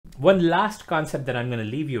one last concept that I'm going to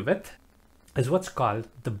leave you with is what's called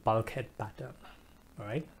the bulkhead pattern. All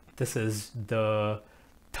right, this is the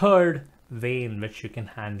third way in which you can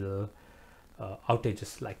handle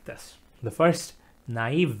outages like this. The first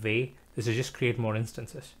naive way is to just create more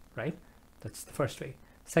instances, right? That's the first way.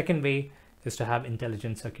 Second way is to have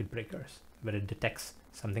intelligent circuit breakers where it detects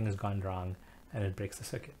something has gone wrong and it breaks the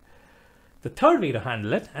circuit. The third way to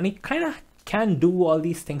handle it, and it kind of can do all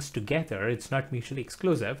these things together, it's not mutually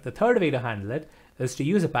exclusive. The third way to handle it is to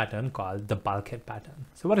use a pattern called the bulkhead pattern.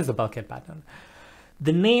 So what is the bulkhead pattern?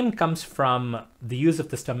 The name comes from the use of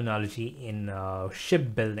this terminology in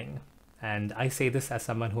shipbuilding. And I say this as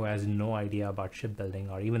someone who has no idea about shipbuilding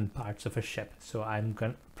or even parts of a ship. So I'm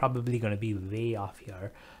probably going to be way off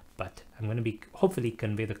here, but I'm going to be hopefully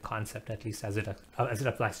convey the concept, at least as it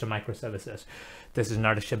applies to microservices. This is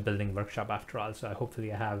not a shipbuilding workshop after all, so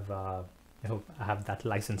hopefully I hope I have that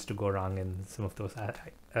license to go wrong in some of those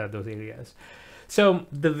areas. So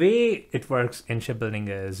the way it works in shipbuilding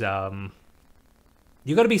is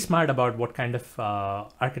you got to be smart about what kind of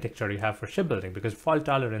architecture you have for shipbuilding, because fault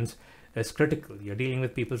tolerance is critical. You're dealing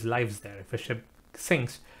with people's lives there. If a ship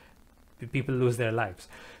sinks, people lose their lives.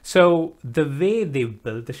 So the way they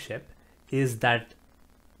build the ship is that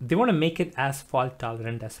they want to make it as fault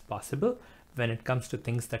tolerant as possible when it comes to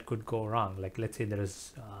things that could go wrong. Like, let's say there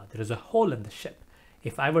is a hole in the ship.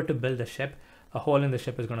 If I were to build a ship, a hole in the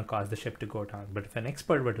ship is going to cause the ship to go down. But if an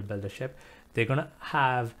expert were to build a ship, they're going to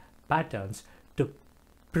have patterns to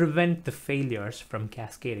prevent the failures from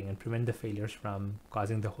cascading and prevent the failures from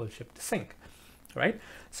causing the whole ship to sink, right?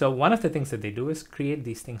 So one of the things that they do is create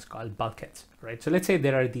these things called bulkheads, right? So let's say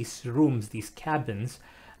there are these rooms, these cabins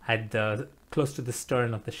at close to the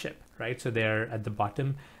stern of the ship, right? So they're at the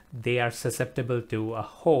bottom. They are susceptible to a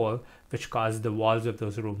hole which causes the walls of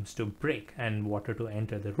those rooms to break and water to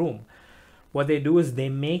enter the room. What they do is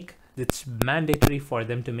it's mandatory for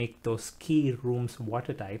them to make those key rooms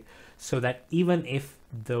watertight, so that even if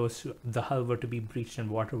the hull were to be breached and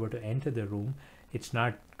water were to enter the room, it's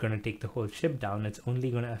not going to take the whole ship down. It's only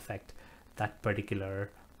going to affect that particular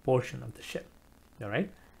portion of the ship. All right,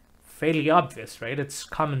 fairly obvious, right? It's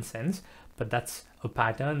common sense, but that's a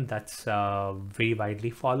pattern that's very widely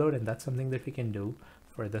followed, and that's something that we can do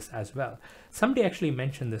for this as well. Somebody actually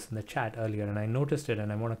mentioned this in the chat earlier, and I noticed it,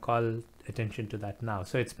 and I want to call attention to that now.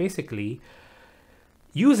 So it's basically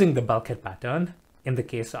using the bulkhead pattern in the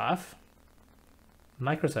case of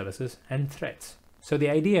microservices and threads. So the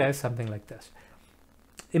idea is something like this.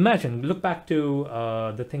 Imagine, look back to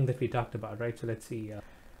the thing that we talked about, right? So let's see,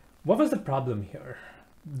 what was the problem here?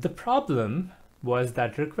 The problem was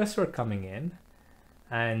that requests were coming in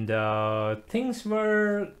and things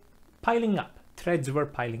were piling up, threads were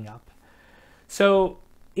piling up. So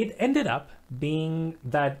it ended up being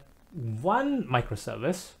that one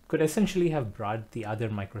microservice could essentially have brought the other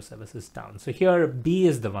microservices down. So here B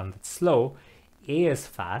is the one that's slow, A is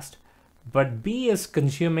fast, but B is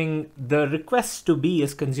consuming, the request to B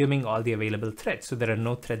is consuming all the available threads. So there are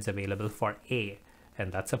no threads available for A,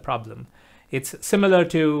 and that's a problem. It's similar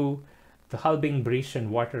to the hull being breached and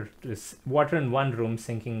water in one room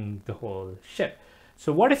sinking the whole ship.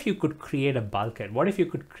 So what if you could create a bulkhead? What if you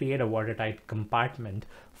could create a watertight compartment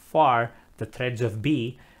for the threads of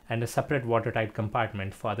B and a separate watertight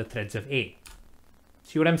compartment for the threads of A?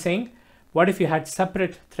 See what I'm saying? What if you had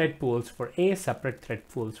separate thread pools for A, separate thread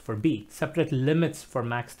pools for B, separate limits for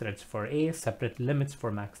max threads for A, separate limits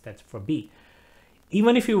for max threads for B?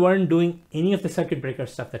 Even if you weren't doing any of the circuit breaker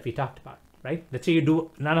stuff that we talked about, right? Let's say you do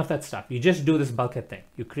none of that stuff. You just do this bulkhead thing.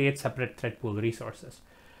 You create separate thread pool resources.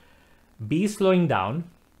 B is slowing down,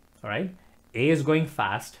 all right? A is going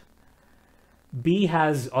fast. B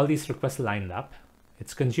has all these requests lined up.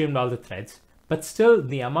 It's consumed all the threads, but still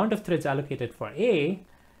the amount of threads allocated for A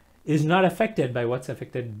is not affected by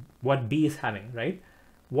what B is having, right?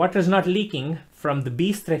 Water is not leaking from the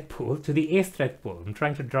B's thread pool to the A's thread pool. I'm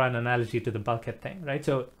trying to draw an analogy to the bulkhead thing, right?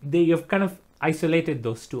 So you've kind of isolated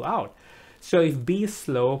those two out. So if B is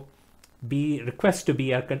slow, B requests to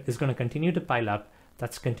B is going to continue to pile up.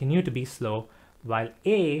 That's continue to be slow, while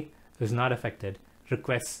A is not affected.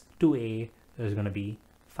 Requests to A is going to be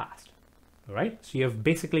fast. All right. So you have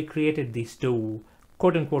basically created these two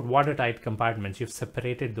quote unquote watertight compartments. You've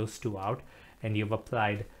separated those two out and you've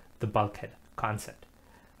applied the bulkhead concept.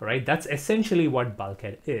 All right. That's essentially what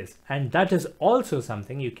bulkhead is. And that is also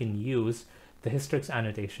something you can use the Hystrix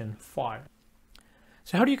annotation for.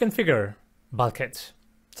 So how do you configure bulkheads?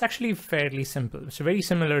 It's actually fairly simple. It's very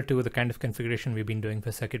similar to the kind of configuration we've been doing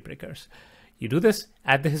for circuit breakers. You do this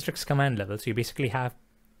at the Hystrix command level. So you basically have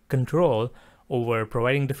control over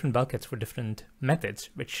providing different bulkheads for different methods,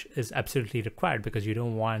 which is absolutely required because you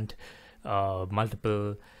don't want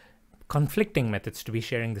multiple conflicting methods to be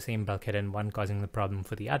sharing the same bulkhead and one causing the problem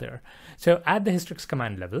for the other. So at the Hystrix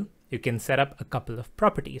command level, you can set up a couple of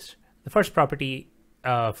properties. The first property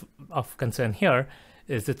of concern here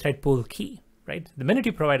is the thread pool key, right? The minute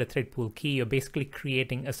you provide a thread pool key, you're basically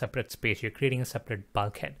creating a separate space. You're creating a separate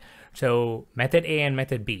bulkhead. So method A and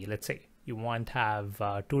method B, let's say you want to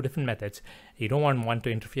have two different methods. You don't want one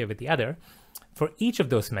to interfere with the other. For each of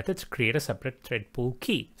those methods, create a separate thread pool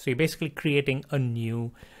key. So you're basically creating a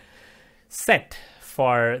new set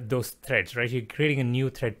for those threads, right? You're creating a new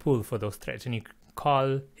thread pool for those threads, and you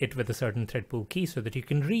call it with a certain thread pool key so that you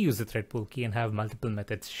can reuse the thread pool key and have multiple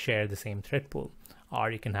methods share the same thread pool.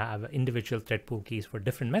 Or you can have individual thread pool keys for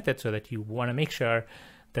different methods so that you want to make sure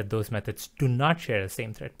that those methods do not share the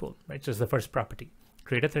same thread pool, right? So it's the first property.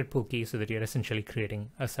 Create a thread pool key so that you're essentially creating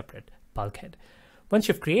a separate bulkhead. Once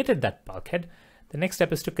you've created that bulkhead, the next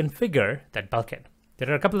step is to configure that bulkhead. There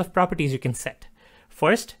are a couple of properties you can set.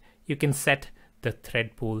 First, you can set the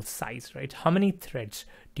thread pool size, right? How many threads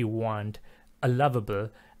do you want allowable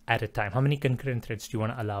at a time? How many concurrent threads do you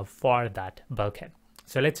want to allow for that bulkhead?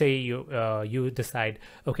 So let's say you decide,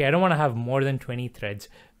 okay, I don't want to have more than 20 threads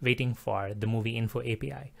waiting for the movie info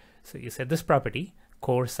API. So you set this property,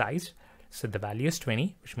 core size. So the value is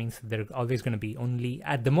 20, which means there are always going to be only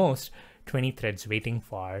at the most 20 threads waiting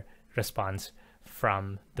for response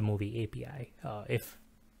from the movie API. If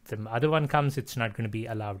the other one comes, it's not going to be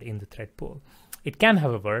allowed in the thread pool. It can,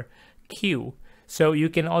 however, queue. So you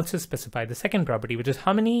can also specify the second property, which is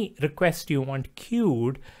how many requests do you want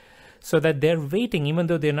queued so that they're waiting even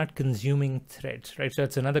though they're not consuming threads, right? So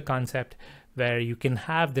that's another concept where you can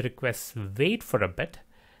have the requests wait for a bit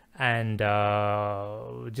and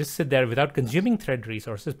just sit there without consuming thread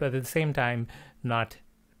resources, but at the same time not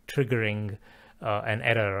triggering an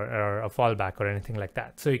error or a fallback or anything like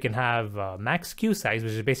that. So you can have max queue size,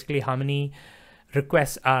 which is basically how many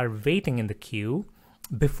requests are waiting in the queue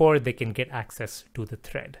before they can get access to the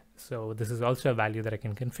thread. So this is also a value that I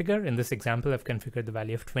can configure. In this example, I've configured the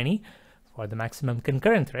value of 20 for the maximum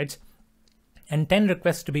concurrent threads and 10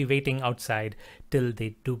 requests to be waiting outside till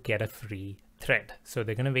they do get a free thread. So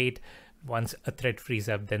they're going to wait. Once a thread frees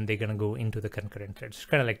up, then they're going to go into the concurrent threads. It's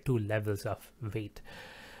kind of like two levels of wait.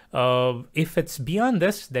 If it's beyond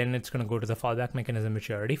this, then it's going to go to the fallback mechanism, which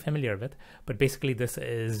you're already familiar with. But basically, these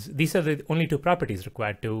are the only two properties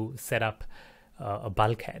required to set up a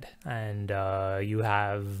bulkhead. And you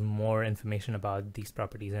have more information about these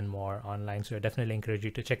properties and more online. So I definitely encourage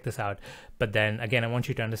you to check this out. But then again, I want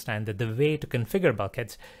you to understand that the way to configure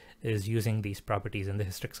bulkheads is using these properties in the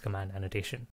Hystrix command annotation.